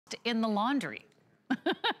lost in the laundry.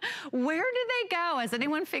 Where did they go? Has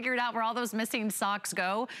anyone figured out where all those missing socks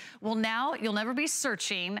go? Well, now you'll never be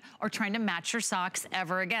searching or trying to match your socks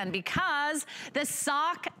ever again, because the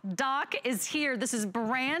SockDock is here. This is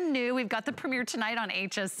brand new. We've got the premiere tonight on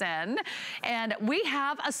HSN, and we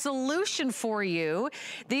have a solution for you.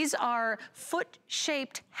 These are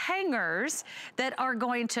foot-shaped hangers that are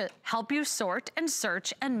going to help you sort and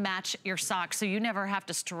search and match your socks, so you never have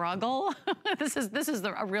to struggle. This is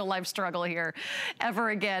a real life struggle here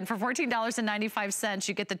ever again. For $14.95,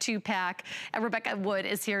 you get the 2-pack. And Rebecca Wood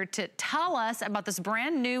is here to tell us about this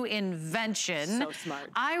brand new invention. So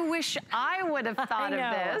smart. I wish I would have thought of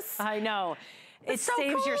this. I know. It so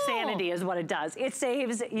saves your cool. sanity is what it does. It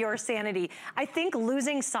saves your sanity. I think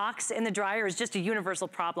losing socks in the dryer is just a universal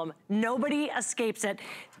problem. Nobody escapes it.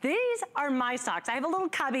 These are my socks. I have a little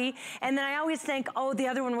cubby, and then I always think, oh, the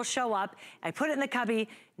other one will show up. I put it in the cubby,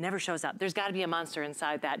 never shows up. There's gotta be a monster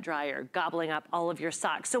inside that dryer gobbling up all of your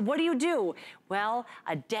socks. So what do? Well,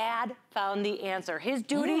 a dad found the answer. His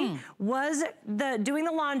duty was doing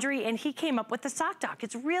the laundry, and he came up with the SockDock.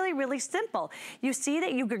 It's really, really simple. You see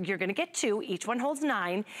that you're gonna get 2, each one holds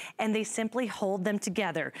 9, and they simply hold them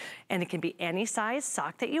together. And it can be any size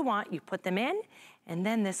sock that you want. You put them in, and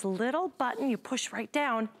then this little button you push right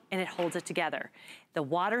down, and it holds it together. The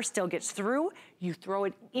water still gets through. You throw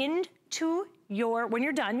it into when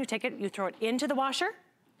you're done, you take it, you throw it into the washer,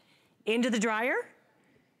 into the dryer,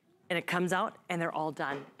 and it comes out, and they're all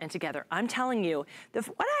done and together. I'm telling you, what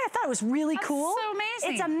I thought was really cool. So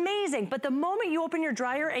amazing. It's amazing, but the moment you open your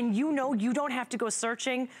dryer and you know you don't have to go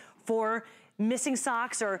searching for missing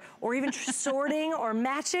socks or even sorting or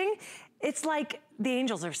matching, it's like the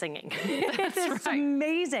angels are singing. It's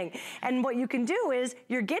amazing. And what you can do is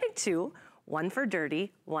you're getting 2, one for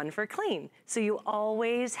dirty, one for clean. So you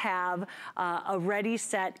always have a ready,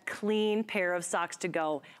 set, clean pair of socks to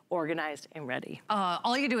go, organized and ready.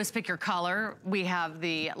 All you do is pick your color. We have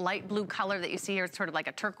the light blue color that you see here. It's sort of like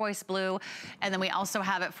a turquoise blue. And then we also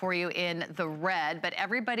have it for you in the red, but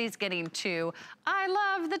everybody's getting 2. I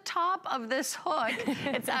love the top of this hook.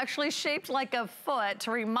 It's actually shaped like a foot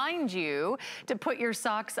to remind you to put your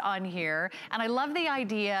socks on here. And I love the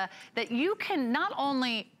idea that you can not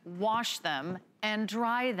only wash them and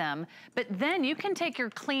dry them, but then you can take your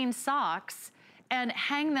clean socks and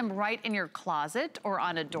hang them right in your closet or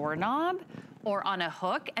on a doorknob or on a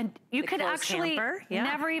hook, and you could actually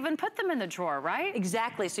never even put them in the drawer, right?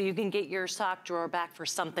 Exactly, so you can get your sock drawer back for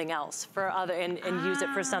something else, and use it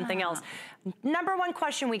for something else. Number 1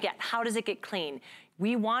 question we get, how does it get clean?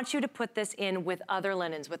 We want you to put this in with other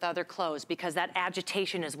linens, with other clothes, because that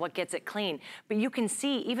agitation is what gets it clean. But you can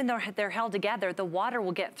see, even though they're held together, the water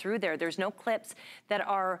will get through there. There's no clips that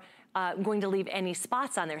are going to leave any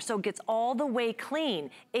spots on there. So it gets all the way clean.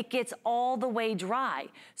 It gets all the way dry.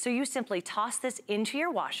 So you simply toss this into your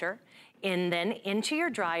washer and then into your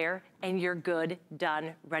dryer, and you're good,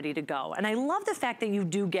 done, ready to go. And I love the fact that you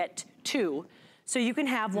do get 2. So you can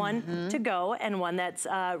have one to go and one that's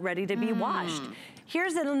ready to be washed.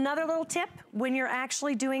 Here's another little tip when you're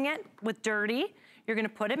actually doing it with dirty. You're gonna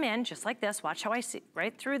put them in just like this. Watch how I see,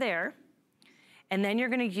 right through there. And then you're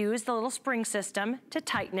gonna use the little spring system to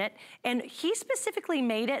tighten it. And he specifically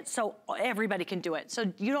made it so everybody can do it.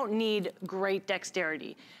 So you don't need great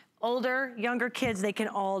dexterity. Older, younger kids, they can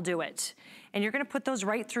all do it. And you're gonna put those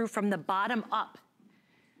right through from the bottom up,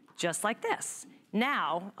 just like this.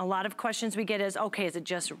 Now, a lot of questions we get is, okay, is it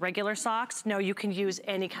just regular socks? No, you can use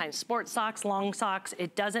any kind of sports socks, long socks,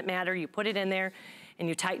 it doesn't matter. You put it in there and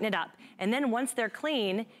you tighten it up. And then once they're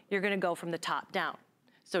clean, you're gonna go from the top down.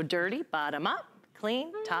 So dirty, bottom up,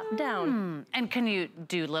 clean, top down. And can you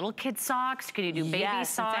do little kid socks? Can you do baby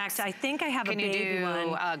socks? In fact, I think I have a baby one. Can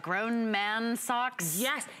you do grown man socks?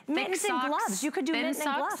 Yes, mittens and gloves. You could do mittens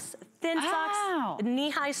and gloves. Thin socks,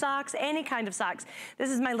 knee-high socks, any kind of socks. This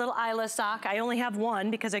is my little Isla sock. I only have one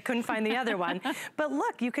because I couldn't find the other one. But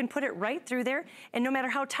look, you can put it right through there, and no matter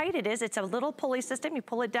how tight it is, it's a little pulley system. You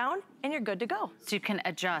pull it down, and you're good to go. So you can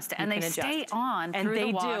adjust, and they stay on through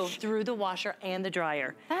the wash. And they do, through the washer and the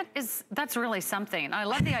dryer. That's really something. I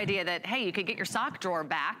love the idea that, hey, you could get your sock drawer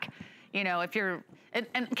back, you know, if you're,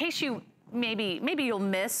 in case you, maybe you'll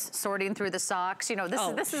miss sorting through the socks. You know,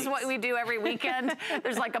 this is what we do every weekend.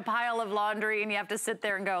 There's like a pile of laundry and you have to sit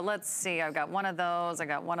there and go, let's see, I've got one of those, I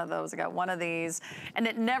got one of those, I got one of these. And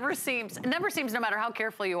it never seems, no matter how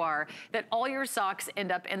careful you are, that all your socks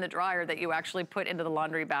end up in the dryer that you actually put into the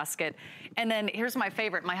laundry basket. And then here's my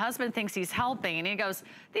favorite. My husband thinks he's helping and he goes,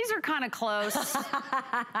 these are kind of close.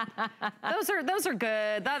 those are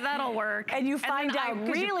good, that'll work. And you find out.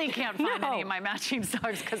 I really can't find any of my matching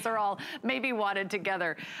socks because they're all maybe wadded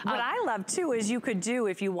together. What I love too is you could do,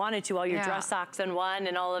 if you wanted to, all your dress socks in one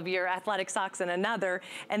and all of your athletic socks in another,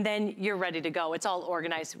 and then you're ready to go. It's all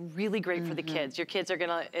organized, really great for the kids. Your kids are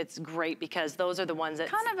gonna, it's great because those are the ones that...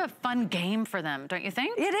 Kind of a fun game for them, don't you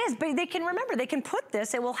think? It is, but they can, remember, they can put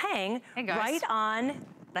this, it will hang right on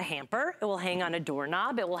the hamper, it will hang on a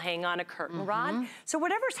doorknob, it will hang on a curtain rod. So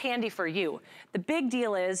whatever's handy for you. The big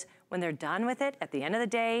deal is when they're done with it, at the end of the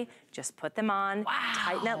day, just put them on,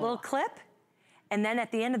 tighten that little clip, and then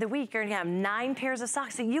at the end of the week, you're gonna have 9 pairs of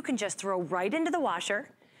socks that you can just throw right into the washer,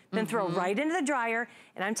 then throw right into the dryer.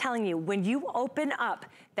 And I'm telling you, when you open up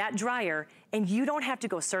that dryer and you don't have to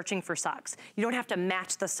go searching for socks, you don't have to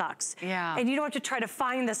match the socks, and you don't have to try to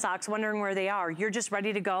find the socks wondering where they are, you're just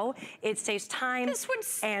ready to go. It saves time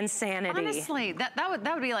and sanity. Honestly, that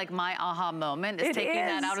would be like my aha moment, is taking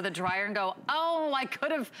that out of the dryer and go, oh, I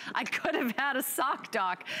could have had a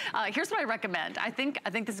SockDock. Here's what I recommend. I think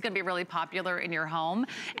this is gonna be really popular in your home.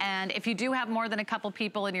 And if you do have more than a couple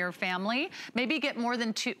people in your family, maybe get more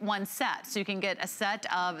than one set. So you can get a set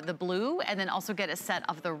of the blue and then also get a set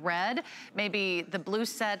of the red. Maybe the blue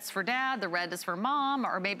set's for dad, the red is for mom,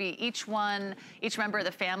 or maybe each member of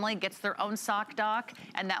the family gets their own SockDock,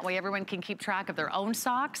 and that way everyone can keep track of their own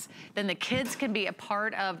socks. Then the kids can be a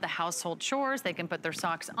part of the household chores. They can put their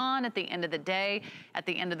socks on at the end of the day. At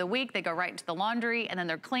the end of the week, they go right into the laundry and then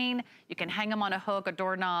they're clean. You can hang them on a hook, a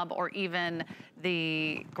doorknob, or even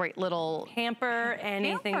the great little hamper,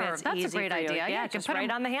 anything that's easy. That's a great idea. Yeah, just right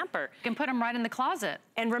on the hamper. You can put them right in the closet.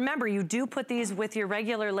 And remember, you do put these with your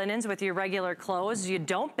regular linens, with your regular clothes. You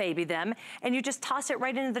don't baby them, and you just toss it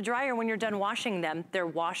right into the dryer when you're done washing them. They're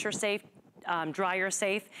washer safe, dryer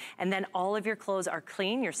safe, and then all of your clothes are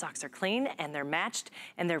clean, your socks are clean, and they're matched,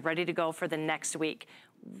 and they're ready to go for the next week.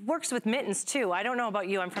 Works with mittens too. I don't know about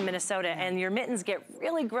you, I'm from Minnesota, and your mittens get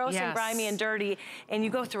really gross and grimy and dirty, and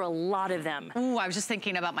you go through a lot of them. Ooh, I was just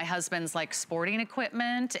thinking about my husband's like sporting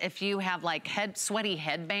equipment. If you have like sweaty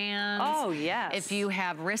headbands. Oh, yes. If you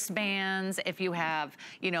have wristbands, if you have,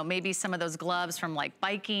 you know, maybe some of those gloves from like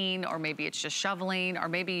biking, or maybe it's just shoveling, or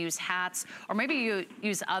maybe you use hats, or maybe you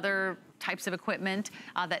use other types of equipment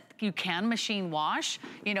that you can machine wash.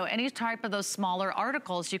 You know, any type of those smaller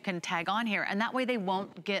articles you can tag on here, and that way they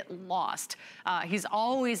won't get lost. He's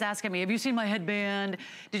always asking me, have you seen my headband?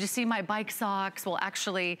 Did you see my bike socks? Well,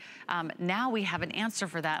 actually, now we have an answer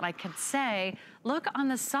for that. And I can say, look on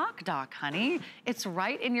the SockDock, honey. It's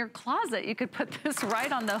right in your closet. You could put this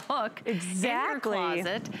right on the hook in your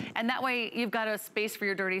closet, and that way you've got a space for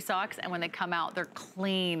your dirty socks, and when they come out, they're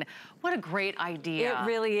clean. What a great idea. It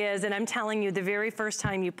really is, and I'm telling you, the very first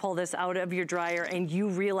time you pull this out of your dryer and you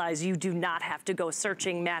realize you do not have to go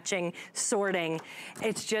searching, matching, sorting,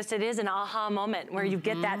 it's just, it is an aha moment where you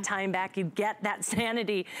get that time back, you get that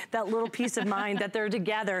sanity, that little peace of mind that they're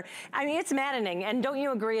together. I mean, it's maddening, and don't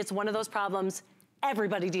you agree it's one of those problems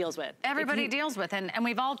everybody deals with. Everybody deals with, and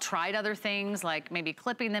we've all tried other things, like maybe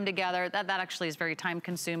clipping them together. That actually is very time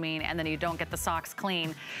consuming, and then you don't get the socks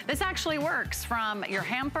clean. This actually works from your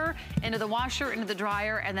hamper into the washer, into the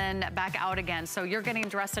dryer, and then back out again. So you're getting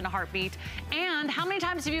dressed in a heartbeat. And how many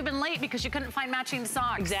times have you been late because you couldn't find matching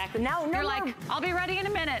socks? Exactly. Now, you're like, I'll be ready in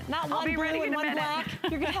a minute. Not one blue and one black.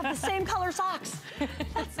 You're gonna have the same color socks.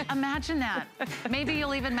 Imagine that. Maybe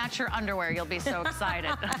you'll even match your underwear. You'll be so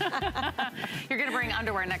excited. You're gonna bring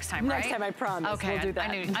underwear next time, right? Next time, I promise. Okay, we'll do that.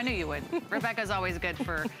 I knew you would. Rebecca's always good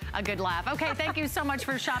for a good laugh. Okay, thank you so much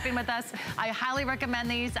for shopping with us. I highly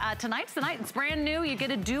recommend these. Tonight's the night. It's brand new. You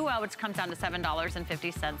get a duo, which comes down to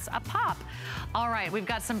 $7.50 a pop. All right, we've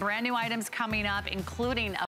got some brand new items coming up, including a